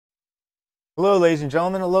Hello, ladies and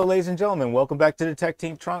gentlemen. Hello, ladies and gentlemen. Welcome back to the Tech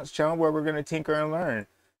Tronics channel where we're going to tinker and learn.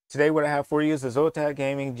 Today, what I have for you is the Zotac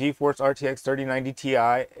Gaming GeForce RTX 3090 Ti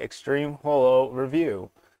Extreme Holo review.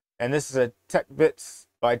 And this is a Tech Bits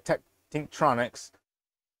by Tech Tronics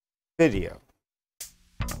video.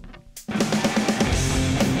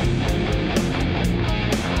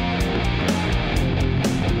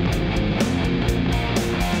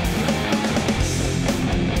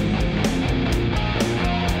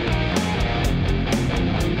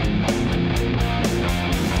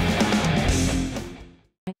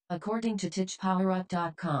 According to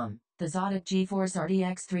twofold.com, the Zotac GeForce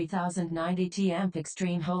RTX 3090 Ti Amp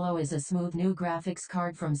Extreme Holo is a smooth new graphics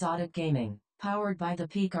card from Zotac Gaming, powered by the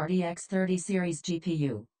peak RTX 30 series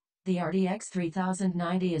GPU. The RTX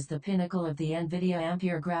 3090 is the pinnacle of the NVIDIA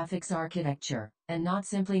Ampere graphics architecture, and not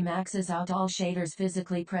simply maxes out all shaders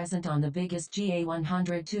physically present on the biggest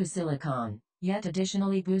GA102 silicon, yet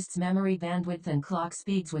additionally boosts memory bandwidth and clock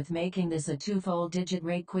speeds, with making this a twofold digit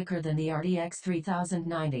rate quicker than the RTX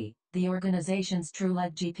 3090, the organization's true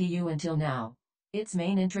lead GPU until now. Its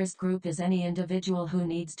main interest group is any individual who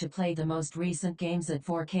needs to play the most recent games at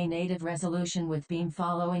 4K native resolution with beam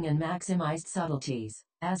following and maximized subtleties,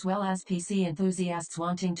 as well as PC enthusiasts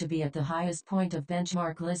wanting to be at the highest point of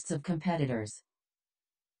benchmark lists of competitors.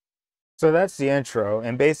 So that's the intro,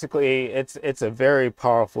 and basically it's a very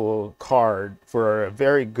powerful card for a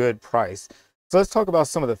very good price. So let's talk about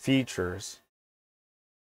some of the features.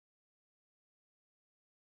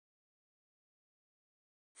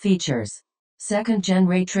 Features: 2nd Gen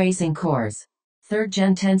ray tracing cores, 3rd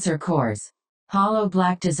Gen tensor cores, hollow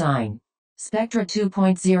black design, Spectra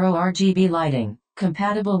 2.0 RGB lighting,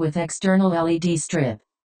 compatible with external LED strip,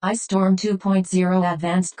 Ice Storm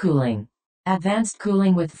 2.0 advanced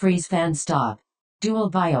cooling with freeze fan stop, dual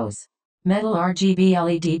BIOS, metal RGB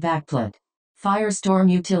LED backplate, Firestorm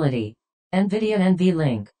utility, NVIDIA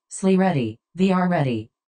NVLink, SLI ready, VR ready.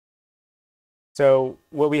 So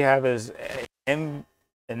what we have is an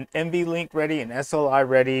NVLink ready, an SLI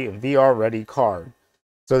ready, and VR ready card.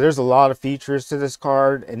 So there's a lot of features to this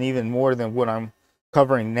card, and even more than what I'm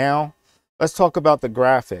covering now. Let's talk about the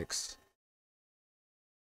graphics.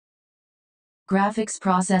 Graphics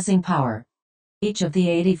processing power. Each of the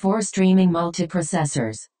 84 streaming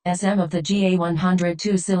multiprocessors, SM of the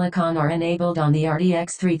GA102 silicon are enabled on the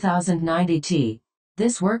RTX 3090 Ti.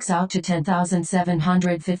 This works out to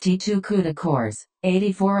 10,752 CUDA cores,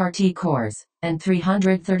 84 RT cores, and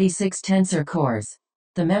 336 tensor cores.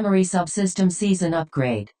 The memory subsystem sees an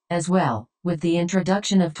upgrade, as well, with the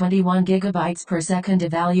introduction of 21 GB per second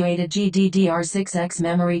evaluated GDDR6X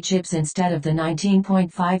memory chips instead of the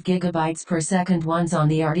 19.5 GB per second ones on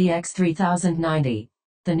the RTX 3090.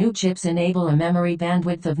 The new chips enable a memory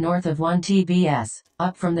bandwidth of north of 1 TBs,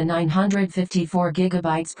 up from the 954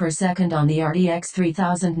 GB per second on the RTX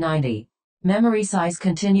 3090. Memory size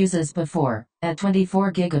continues as before, at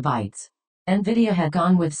 24 GB. NVIDIA had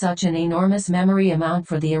gone with such an enormous memory amount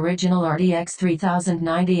for the original RTX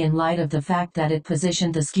 3090 in light of the fact that it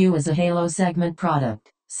positioned the SKU as a Halo segment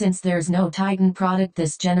product. Since there's no Titan product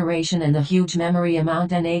this generation and the huge memory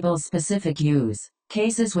amount enables specific use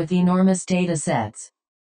cases with enormous data sets.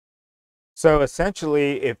 So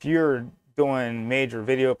essentially, if you're doing major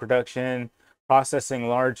video production, processing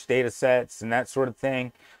large data sets and that sort of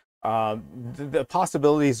thing, the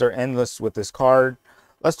possibilities are endless with this card.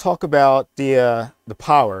 Let's talk about the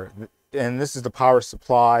power, and this is the power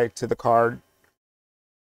supply to the card.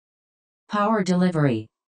 Power delivery.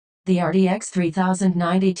 The RTX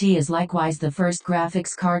 3090 Ti is likewise the first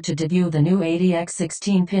graphics card to debut the new ATX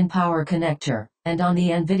 16-pin power connector, and on the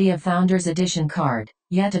NVIDIA Founders Edition card,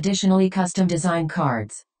 yet additionally custom design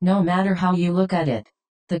cards. No matter how you look at it,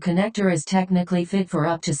 the connector is technically fit for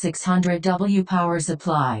up to 600 W power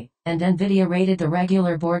supply, and NVIDIA rated the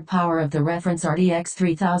regular board power of the reference RTX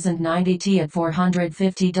 3090 Ti at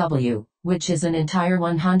 450 W, which is an entire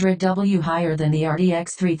 100 W higher than the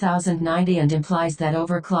RTX 3090 and implies that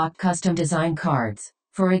overclocked custom design cards,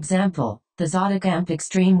 for example, the Zotac Amp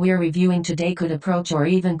Extreme we're reviewing today, could approach or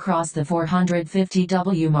even cross the 450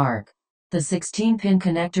 W mark. The 16-pin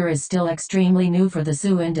connector is still extremely new for the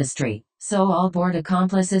SU industry, so all board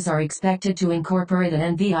accomplices are expected to incorporate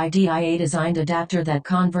an NVIDIA-designed adapter that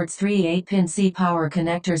converts 3 8-pin C power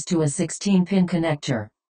connectors to a 16-pin connector.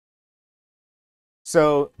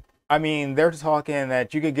 So, I mean, they're talking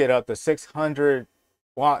that you could get up to 600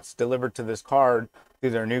 watts delivered to this card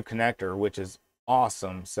through their new connector, which is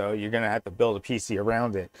awesome. So you're going to have to build a PC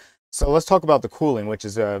around it. So let's talk about the cooling, which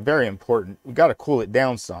is very important. We got to cool it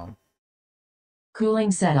down some.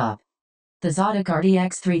 Cooling setup. The Zotac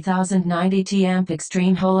RTX 3090 Ti Amp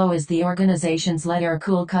Extreme Holo is the organization's LED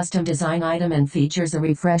air-cooled custom design item and features a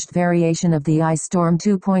refreshed variation of the Ice Storm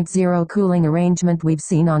 2.0 cooling arrangement we've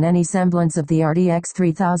seen on any semblance of the RTX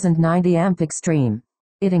 3090 Amp Extreme.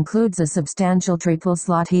 It includes a substantial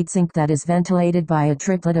triple-slot heatsink that is ventilated by a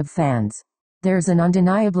triplet of fans. There's an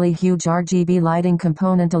undeniably huge RGB lighting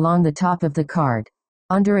component along the top of the card.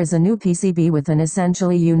 Under is a new PCB with an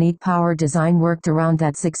essentially unique power design worked around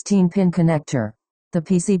that 16-pin connector. The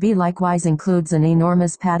PCB likewise includes an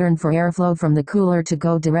enormous pattern for airflow from the cooler to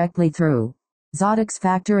go directly through. Zotac's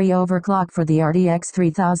factory overclock for the RTX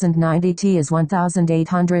 3090T is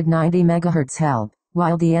 1890 MHz HELB,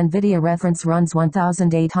 while the NVIDIA reference runs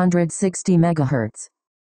 1860 MHz.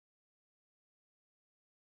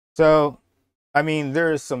 So, I mean,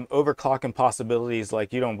 there's some overclocking possibilities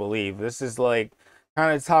like you don't believe. This is like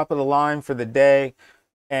kind of top of the line for the day,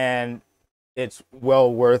 and it's well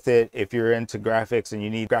worth it if you're into graphics and you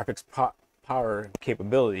need graphics power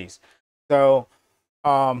capabilities. So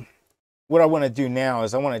what I want to do now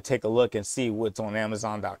is I want to take a look and see what's on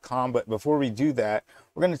Amazon.com, but before we do that,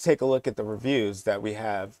 we're going to take a look at the reviews that we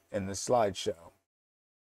have in the slideshow.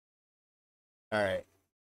 All right,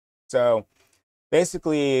 so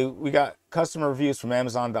basically we got customer reviews from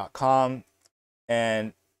Amazon.com,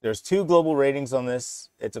 and there's 2 global ratings on this.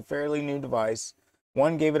 It's a fairly new device.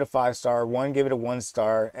 One gave it a 5-star, one gave it a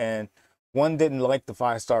 1-star, and one didn't like the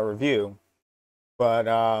 5-star review. But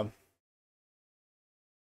I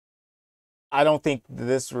don't think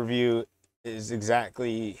this review is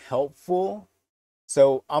exactly helpful.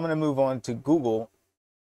 So I'm going to move on to Google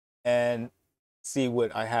and see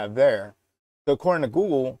what I have there. So according to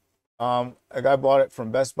Google, a guy bought it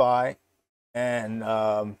from Best Buy, and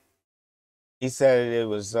he said it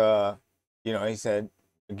was, he said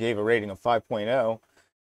it gave a rating of 5.0,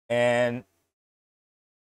 and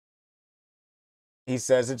he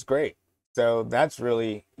says it's great. So that's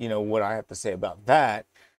really, what I have to say about that.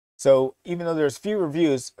 So even though there's few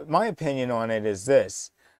reviews, my opinion on it is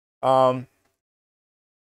this. This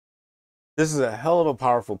is a hell of a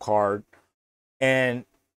powerful card, and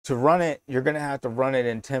to run it, you're going to have to run it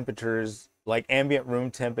in temperatures like ambient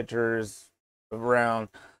room temperatures around.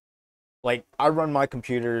 Like, I run my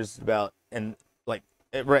computers about, and like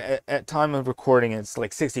at time of recording, it's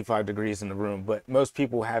like 65 degrees in the room, but most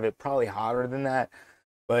people have it probably hotter than that.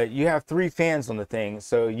 But you have 3 fans on the thing,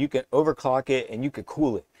 so you can overclock it and you could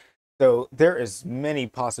cool it. So there is many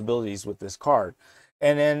possibilities with this card.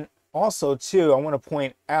 And then also too, I want to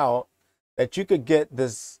point out that you could get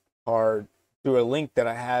this card through a link that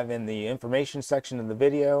I have in the information section of the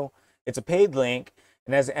video. It's a paid link,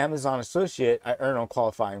 and as an Amazon associate, I earn on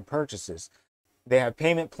qualifying purchases. They have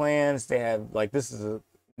payment plans. They have, like, this is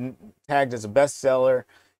tagged as a bestseller.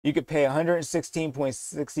 You could pay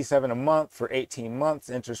 $116.67 a month for 18 months,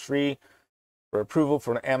 interest-free, for approval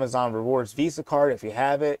for an Amazon Rewards Visa card if you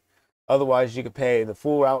have it. Otherwise, you could pay the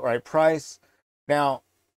full outright price. Now,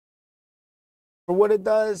 for what it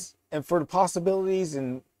does and for the possibilities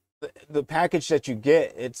and the package that you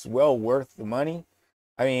get, it's well worth the money.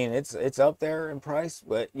 I mean, it's up there in price,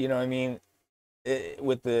 but with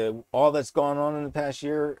all that's gone on in the past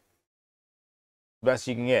year, best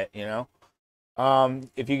you can get,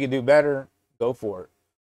 if you could do better, go for it.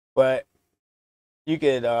 But you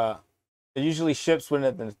could it usually ships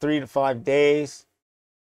within 3 to 5 days.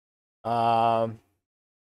 And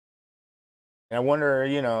I wonder,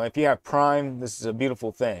 if you have Prime, this is a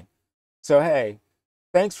beautiful thing. So hey,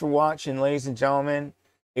 thanks for watching, ladies and gentlemen.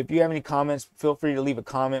 If you have any comments, feel free to leave a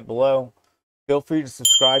comment below. Feel free to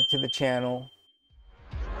subscribe to the channel.